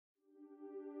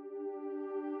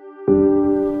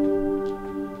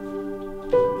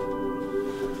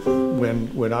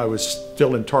when I was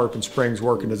still in Tarpon Springs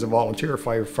working as a volunteer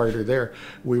firefighter there,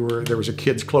 there was a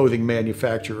kids clothing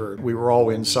manufacturer. We were all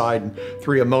inside and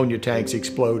 3 ammonia tanks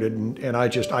exploded, and I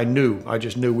just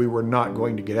knew we were not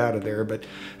going to get out of there. But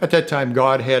at that time,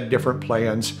 God had different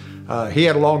plans. He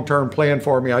had a long-term plan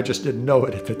for me. I just didn't know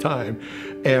it at the time.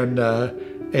 And I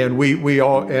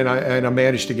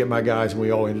managed to get my guys, and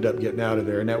we all ended up getting out of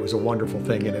there, and that was a wonderful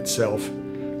thing in itself.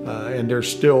 And there's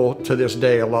still, to this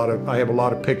day, I have a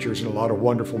lot of pictures and a lot of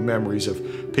wonderful memories of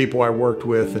people I worked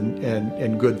with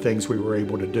and good things we were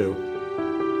able to do.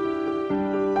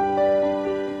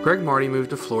 Greg Marti moved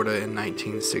to Florida in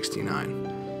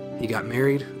 1969. He got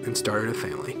married and started a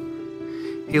family.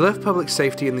 He left public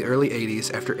safety in the early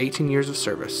 80s after 18 years of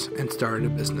service and started a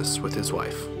business with his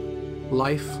wife.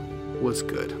 Life was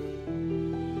good.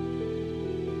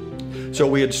 So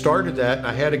we had started that, and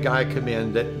I had a guy come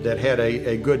in that had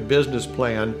a good business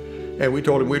plan, and we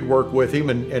told him we'd work with him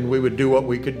and we would do what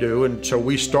we could do. And so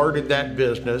we started that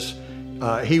business.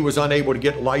 He was unable to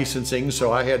get licensing,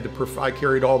 so I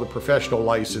carried all the professional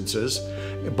licenses,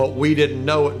 but we didn't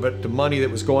know it, but the money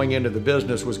that was going into the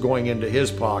business was going into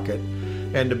his pocket,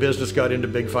 and the business got into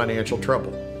big financial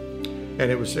trouble.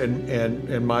 And it was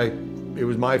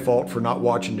my fault for not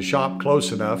watching the shop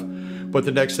close enough. But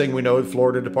the next thing we know, the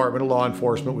Florida Department of Law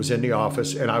Enforcement was in the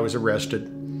office, and I was arrested.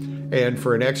 And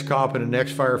for an ex-cop and an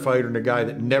ex-firefighter and a guy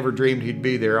that never dreamed he'd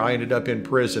be there, I ended up in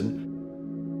prison.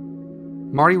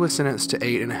 Marti was sentenced to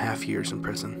 8.5 years in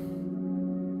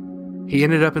prison. He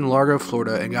ended up in Largo,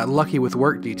 Florida, and got lucky with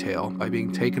work detail by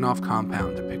being taken off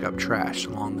compound to pick up trash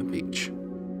along the beach.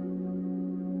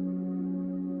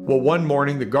 Well, one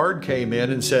morning the guard came in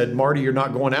and said, "Marti, you're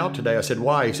not going out today." I said,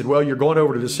 "Why?" He said, "Well, you're going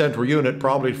over to the central unit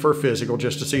probably for physical,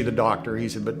 just to see the doctor." He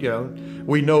said, "But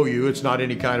we know you, it's not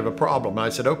any kind of a problem." I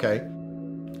said, "Okay."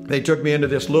 They took me into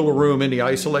this little room in the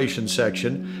isolation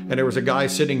section, and there was a guy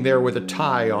sitting there with a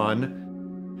tie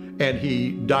on, and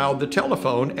he dialed the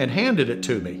telephone and handed it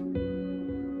to me.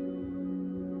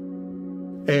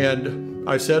 And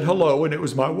I said hello, and it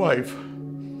was my wife.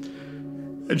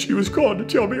 And she was calling to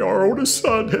tell me our oldest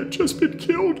son had just been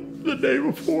killed the day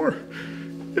before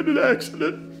in an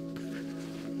accident.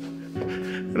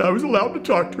 And I was allowed to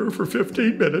talk to her for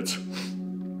 15 minutes.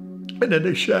 And then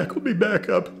they shackled me back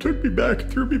up, took me back,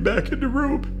 and threw me back in the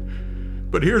room.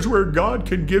 But here's where God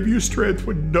can give you strength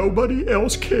when nobody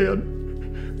else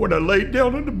can. When I laid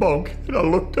down on the bunk and I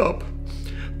looked up,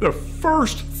 the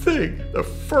first thing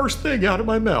out of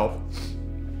my mouth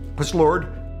was, "Lord,"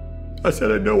 I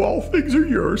said, "I know all things are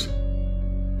yours."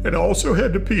 And I also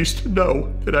had the peace to know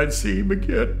that I'd see him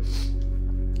again.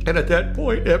 And at that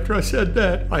point, after I said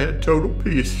that, I had total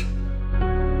peace.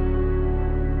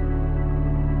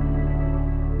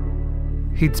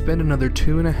 He'd spend another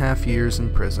 2.5 years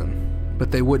in prison, but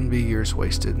they wouldn't be years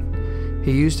wasted.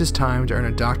 He used his time to earn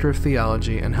a Doctor of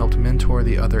Theology and helped mentor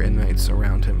the other inmates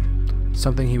around him,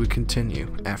 something he would continue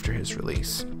after his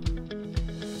release.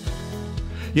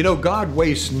 You know, God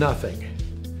wastes nothing.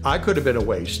 I could have been a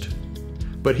waste,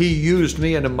 but he used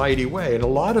me in a mighty way. And a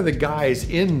lot of the guys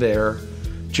in there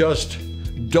just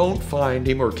don't find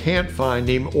him or can't find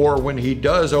him, or when he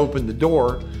does open the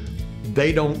door,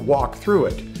 they don't walk through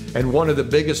it. And one of the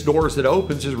biggest doors that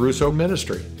opens is Russo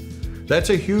ministry. That's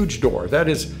a huge door. That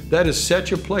is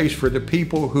such a place for the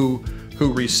people who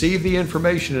receive the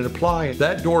information and apply.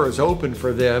 That door is open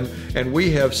for them, and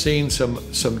we have seen some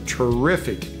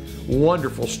terrific,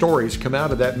 wonderful stories come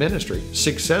out of that ministry,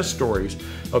 success stories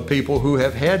of people who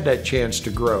have had that chance to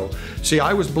grow. See,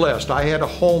 I was blessed. I had a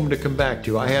home to come back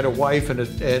to. I had a wife and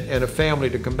a family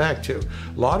to come back to.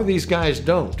 A lot of these guys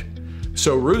don't.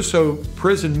 So Russo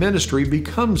Prison Ministry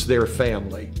becomes their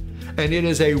family. And it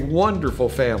is a wonderful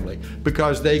family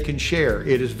because they can share.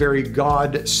 It is very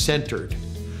God-centered.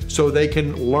 So they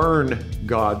can learn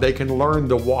God. They can learn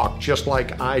the walk just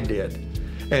like I did.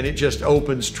 And it just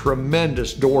opens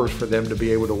tremendous doors for them to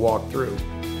be able to walk through.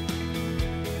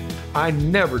 I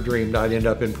never dreamed I'd end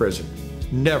up in prison.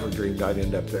 Never dreamed I'd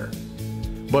end up there.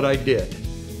 But I did.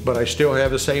 But I still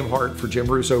have the same heart for Jim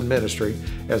Russo Ministry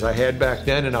as I had back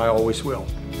then, and I always will.